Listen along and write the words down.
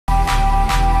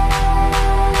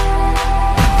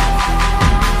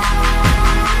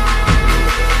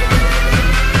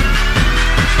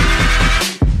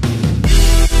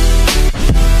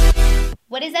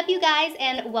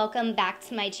welcome back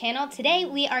to my channel. Today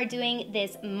we are doing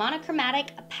this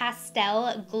monochromatic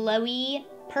pastel glowy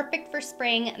perfect for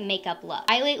spring makeup look.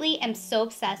 I lately am so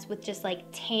obsessed with just like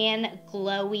tan,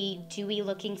 glowy, dewy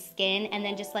looking skin and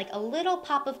then just like a little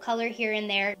pop of color here and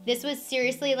there. This was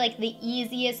seriously like the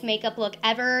easiest makeup look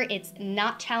ever. It's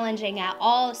not challenging at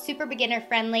all, super beginner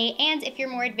friendly, and if you're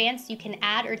more advanced, you can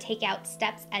add or take out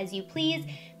steps as you please.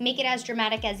 Make it as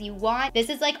dramatic as you want. This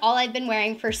is like all I've been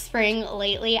wearing for spring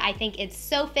lately. I think it's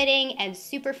so fitting and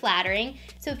super flattering.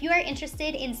 So if you are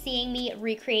interested in seeing me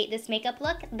recreate this makeup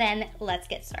look, then let's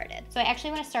get started. So I actually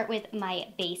want to start with my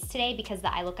base today because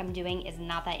the eye look I'm doing is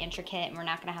not that intricate and we're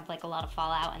not gonna have like a lot of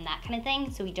fallout and that kind of thing,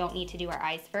 so we don't need to do our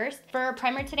eyes first. For our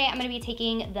primer today, I'm gonna be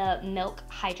taking the Milk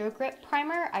Hydrogrip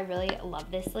primer. I really love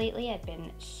this lately. I've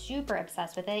been super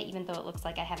obsessed with it, even though it looks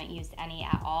like I haven't used any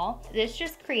at all. This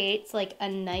just creates like a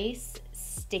nice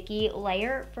sticky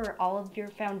layer for all of your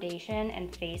foundation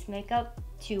and face makeup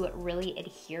to really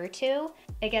adhere to.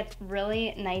 It gets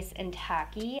really nice and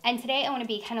tacky. And today I want to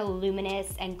be kind of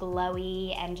luminous and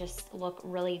glowy and just look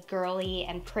really girly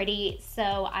and pretty.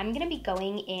 So I'm gonna be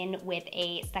going in with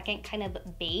a second kind of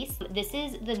base. This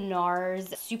is the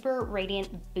Nars Super Radiant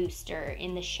Booster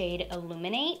in the shade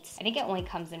Illuminate. I think it only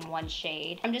comes in one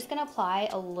shade. I'm just gonna apply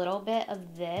a little bit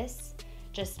of this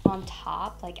just on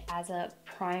top, like as a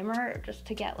primer, just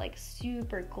to get like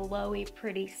super glowy,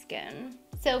 pretty skin.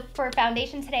 So for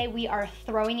foundation today, we are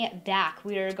throwing it back.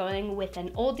 We are going with an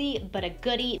oldie but a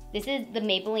goodie. This is the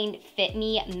Maybelline Fit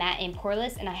Me Matte and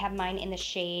Poreless, and I have mine in the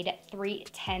shade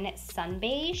 310 Sun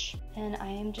Beige. And I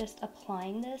am just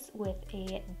applying this with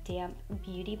a damp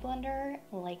beauty blender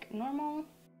like normal.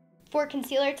 For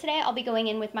concealer today, I'll be going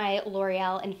in with my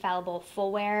L'Oreal Infallible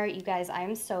Full Wear. You guys, I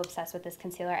am so obsessed with this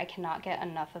concealer. I cannot get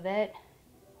enough of it.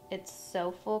 It's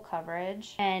so full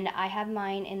coverage. And I have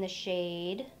mine in the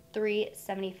shade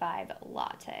 375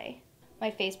 Latte.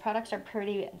 My face products are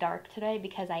pretty dark today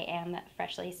because I am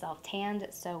freshly self-tanned,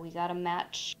 so we gotta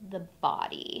match the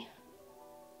body.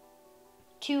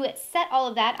 To set all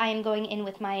of that, I am going in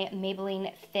with my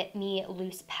Maybelline Fit Me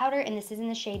Loose Powder, and this is in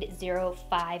the shade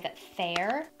 05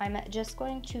 Fair. I'm just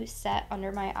going to set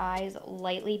under my eyes,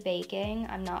 lightly baking.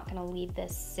 I'm not gonna leave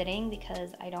this sitting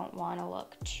because I don't wanna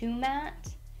look too matte.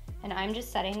 And I'm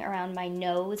just setting around my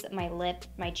nose, my lip,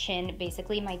 my chin,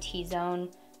 basically my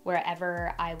T-zone,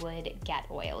 wherever I would get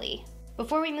oily.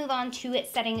 Before we move on to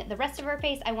setting the rest of our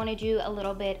face, I want to do a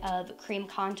little bit of cream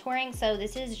contouring. So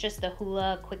this is just the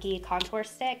Hoola Quickie contour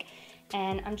stick,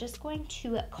 and I'm just going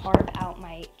to carve out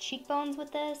my cheekbones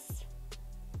with this.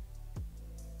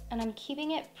 And I'm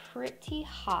keeping it pretty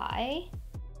high.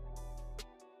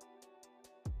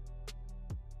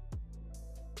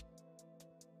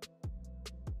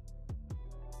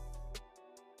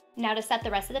 Now to set the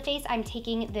rest of the face, I'm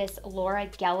taking this Laura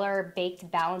Geller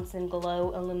Baked Balance and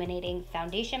Glow Illuminating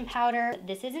Foundation Powder.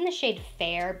 This is in the shade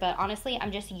Fair, but honestly,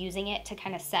 I'm just using it to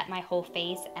kind of set my whole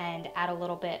face and add a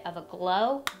little bit of a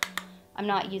glow. I'm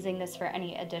not using this for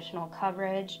any additional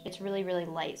coverage. It's really, really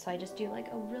light, so I just do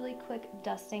like a really quick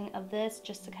dusting of this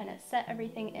just to kind of set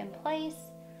everything in place,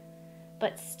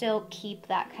 but still keep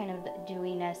that kind of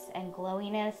dewiness and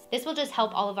glowiness. This will just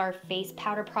help all of our face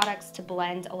powder products to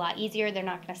blend a lot easier. They're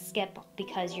not gonna skip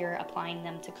because you're applying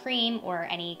them to cream or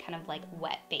any kind of like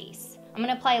wet base. I'm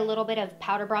gonna apply a little bit of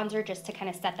powder bronzer just to kind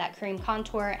of set that cream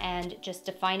contour and just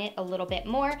define it a little bit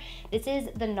more. This is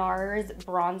the Nars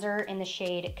bronzer in the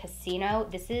shade Casino.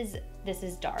 This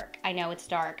is dark. I know it's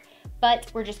dark, but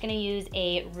we're just gonna use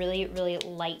a really, really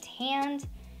light hand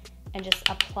and just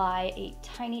apply a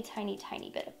tiny, tiny, tiny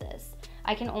bit of this.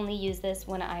 I can only use this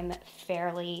when I'm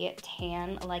fairly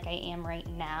tan like I am right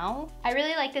now. I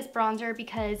really like this bronzer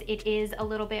because it is a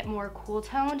little bit more cool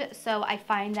toned, so I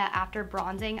find that after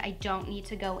bronzing, I don't need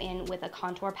to go in with a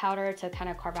contour powder to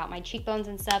kind of carve out my cheekbones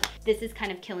and stuff. This is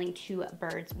kind of killing two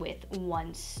birds with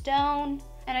one stone.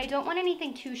 And I don't want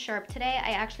anything too sharp today.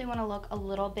 I actually want to look a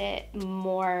little bit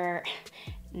more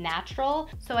natural,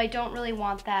 so I don't really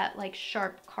want that like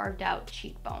sharp carved out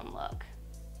cheekbone look.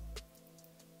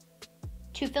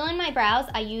 To fill in my brows,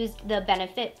 I used the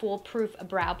Benefit Foolproof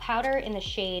Brow Powder in the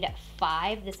shade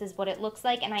 5. This is what it looks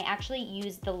like, and I actually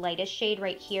used the lightest shade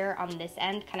right here on this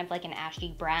end, kind of like an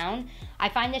ashy brown. I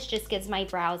find this just gives my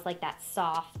brows like that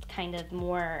soft, kind of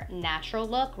more natural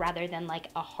look rather than like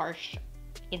a harsh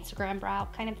Instagram brow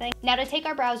kind of thing. Now to take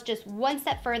our brows just one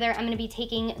step further, I'm gonna be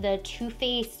taking the Too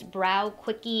Faced Brow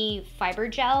Quickie Fiber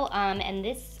Gel, and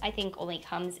this I think only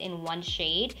comes in one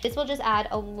shade. This will just add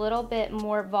a little bit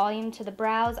more volume to the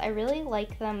brows. I really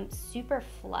like them super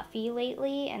fluffy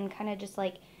lately and kind of just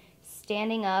like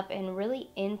standing up and really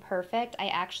imperfect. I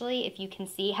actually, if you can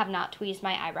see, have not tweezed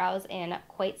my eyebrows in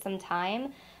quite some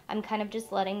time. I'm kind of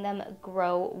just letting them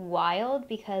grow wild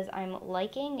because I'm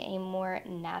liking a more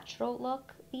natural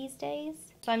look these days.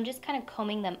 So I'm just kind of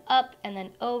combing them up and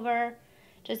then over,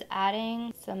 just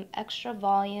adding some extra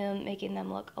volume, making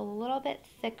them look a little bit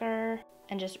thicker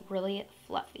and just really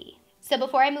fluffy. So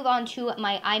before I move on to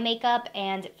my eye makeup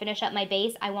and finish up my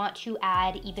base, I want to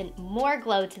add even more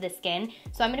glow to the skin.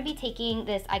 So I'm gonna be taking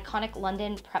this iconic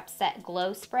London Prep Set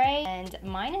Glow Spray, and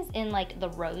mine is in like the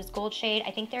rose gold shade.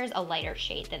 I think there's a lighter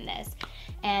shade than this.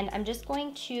 And I'm just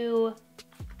going to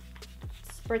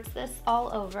spritz this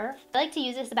all over. I like to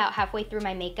use this about halfway through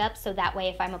my makeup, so that way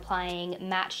if I'm applying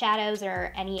matte shadows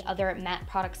or any other matte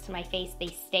products to my face, they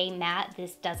stay matte.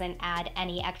 This doesn't add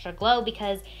any extra glow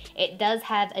because it does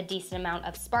have a decent amount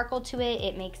of sparkle to it.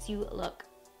 It makes you look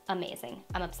amazing.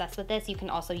 I'm obsessed with this. You can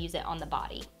also use it on the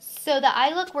body. So the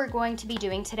eye look we're going to be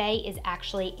doing today is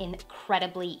actually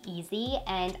incredibly easy,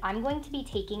 and I'm going to be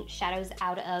taking shadows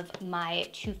out of my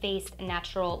Too Faced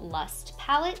Natural Lust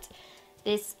palette.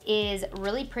 This is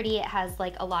really pretty. It has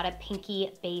like a lot of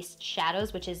pinky based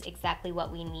shadows, which is exactly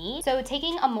what we need. So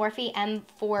taking a Morphe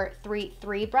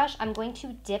M433 brush, I'm going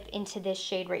to dip into this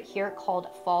shade right here called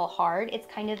Fall Hard. It's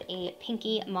kind of a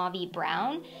pinky mauvey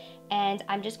brown. And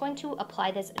I'm just going to apply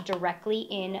this directly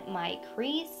in my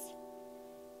crease.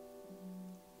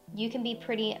 You can be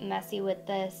pretty messy with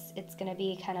this. It's gonna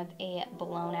be kind of a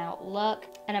blown out look.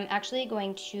 And I'm actually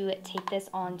going to take this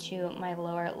onto my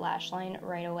lower lash line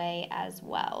right away as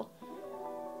well.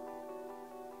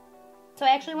 So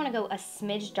I actually wanna go a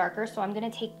smidge darker, so I'm gonna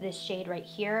take this shade right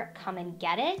here, Come and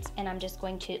Get It, and I'm just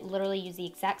going to literally use the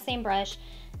exact same brush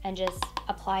and just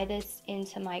apply this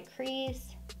into my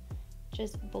crease,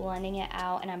 just blending it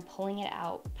out, and I'm pulling it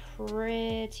out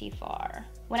pretty far.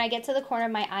 When I get to the corner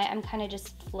of my eye, I'm kind of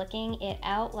just flicking it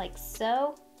out like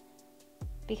so,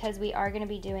 because we are going to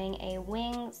be doing a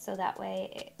wing, so that way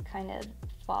it kind of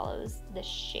follows the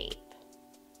shape.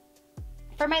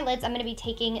 For my lids, I'm going to be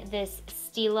taking this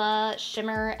Stila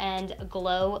Shimmer and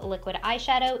Glow liquid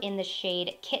eyeshadow in the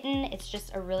shade Kitten. It's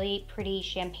just a really pretty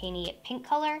champagne-y pink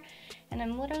color. And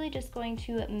I'm literally just going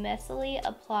to messily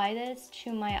apply this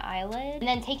to my eyelid. And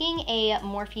then taking a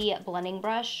Morphe blending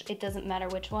brush, it doesn't matter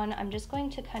which one, I'm just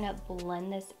going to kind of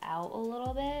blend this out a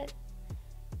little bit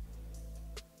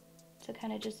to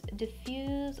kind of just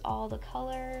diffuse all the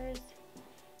colors.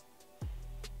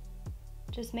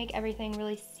 Just make everything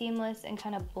really seamless and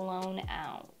kind of blown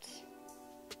out.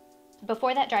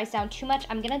 Before that dries down too much,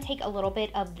 I'm gonna take a little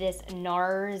bit of this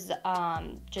Nars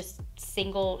just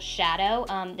single shadow.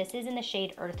 This is in the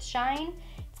shade Earthshine.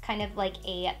 It's kind of like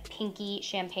a pinky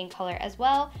champagne color as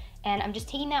well. And I'm just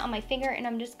taking that on my finger and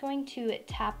I'm just going to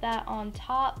tap that on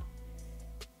top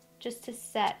just to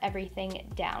set everything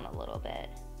down a little bit.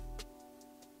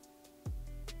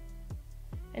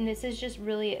 And this is just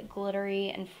really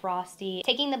glittery and frosty.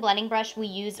 Taking the blending brush we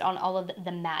used on all of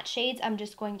the matte shades, I'm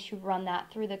just going to run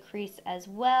that through the crease as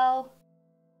well.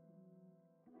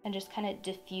 And just kind of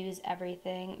diffuse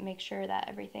everything. Make sure that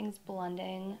everything's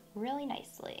blending really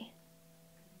nicely.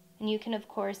 And you can of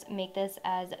course make this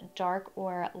as dark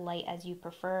or light as you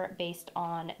prefer based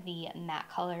on the matte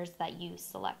colors that you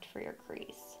select for your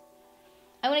crease.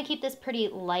 I want to keep this pretty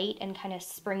light and kind of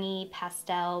springy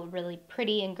pastel, really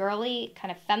pretty and girly,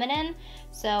 kind of feminine.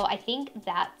 So I think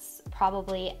that's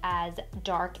probably as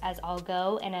dark as I'll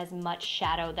go and as much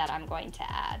shadow that I'm going to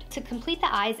add. To complete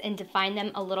the eyes and define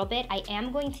them a little bit, I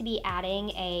am going to be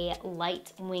adding a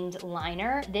light winged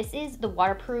liner. This is the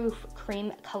waterproof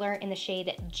cream color in the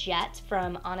shade Jet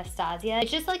from Anastasia. It's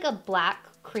just like a black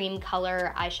cream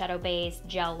color eyeshadow base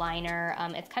gel liner.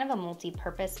 It's kind of a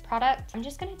multi-purpose product. I'm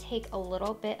just gonna take a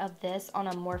little bit of this on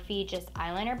a Morphe just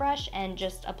eyeliner brush and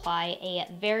just apply a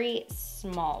very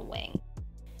small wing.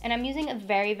 And I'm using a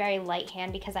very, very light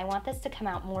hand because I want this to come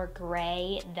out more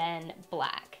gray than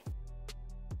black.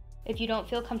 If you don't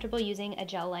feel comfortable using a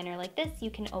gel liner like this, you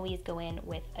can always go in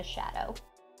with a shadow.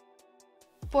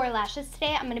 For lashes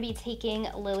today, I'm gonna be taking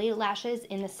Lilly Lashes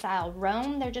in the style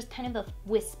Rome. They're just kind of a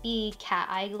wispy cat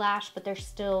eye lash, but they're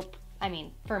still, I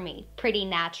mean, for me, pretty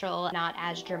natural, not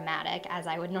as dramatic as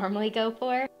I would normally go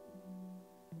for.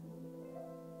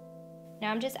 Now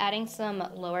I'm just adding some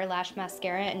lower lash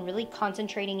mascara and really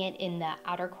concentrating it in the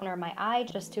outer corner of my eye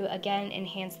just to, again,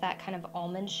 enhance that kind of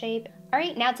almond shape. All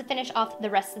right, now to finish off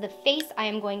the rest of the face, I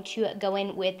am going to go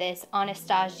in with this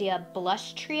Anastasia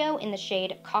blush trio in the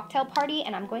shade Cocktail Party,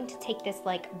 and I'm going to take this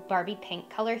like Barbie pink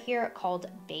color here called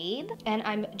Babe, and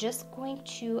I'm just going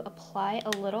to apply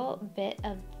a little bit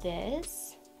of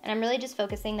this And I'm really just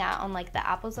focusing that on like the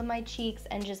apples of my cheeks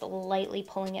and just lightly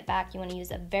pulling it back. You want to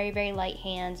use a very, very light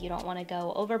hand. You don't want to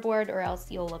go overboard or else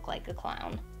you'll look like a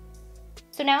clown.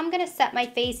 So now I'm going to set my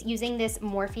face using this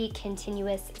Morphe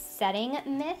Continuous Setting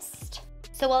Mist.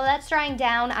 So while that's drying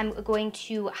down, I'm going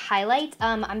to highlight.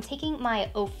 I'm taking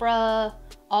my Ofra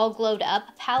All Glowed Up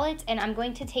palette, and I'm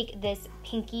going to take this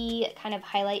pinky kind of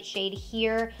highlight shade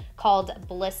here called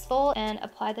Blissful and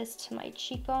apply this to my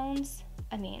cheekbones.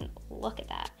 I mean, look at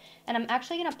that. And I'm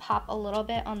actually gonna pop a little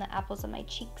bit on the apples of my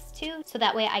cheeks too, so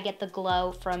that way I get the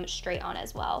glow from straight on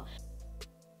as well.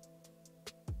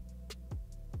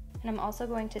 And I'm also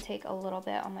going to take a little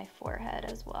bit on my forehead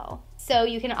as well. So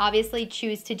you can obviously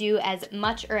choose to do as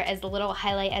much or as little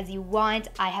highlight as you want.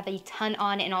 I have a ton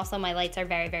on, and also my lights are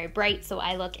very, very bright, so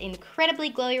I look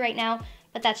incredibly glowy right now,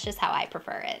 but that's just how I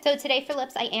prefer it. So today for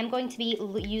lips, I am going to be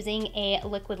using a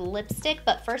liquid lipstick,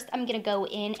 but first I'm gonna go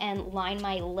in and line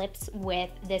my lips with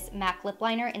this MAC lip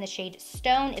liner in the shade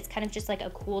Stone. It's kind of just like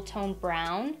a cool tone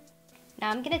brown. Now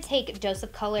I'm gonna take Dose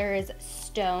of Colors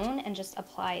Stone and just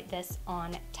apply this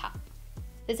on top.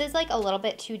 This is like a little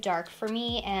bit too dark for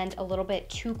me and a little bit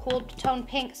too cool tone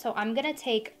pink, so I'm gonna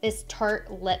take this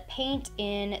Tarte lip paint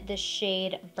in the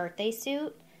shade Birthday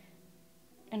Suit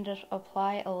and just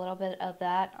apply a little bit of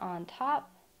that on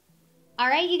top. All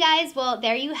right, you guys, well,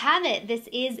 there you have it. This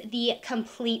is the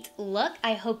complete look.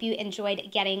 I hope you enjoyed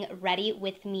getting ready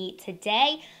with me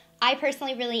today. I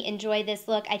personally really enjoy this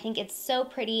look. I think it's so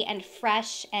pretty and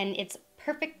fresh, and it's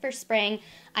perfect for spring.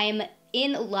 I am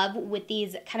in love with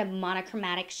these kind of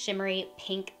monochromatic shimmery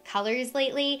pink colors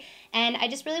lately, and I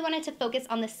just really wanted to focus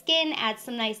on the skin, add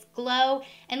some nice glow,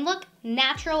 and look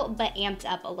natural but amped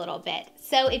up a little bit.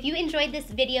 So if you enjoyed this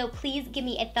video, please give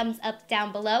me a thumbs up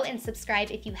down below and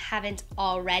subscribe if you haven't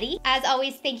already. As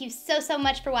always, thank you so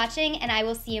much for watching, and I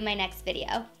will see you in my next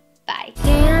video. Bye.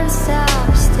 Can't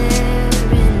stop staring.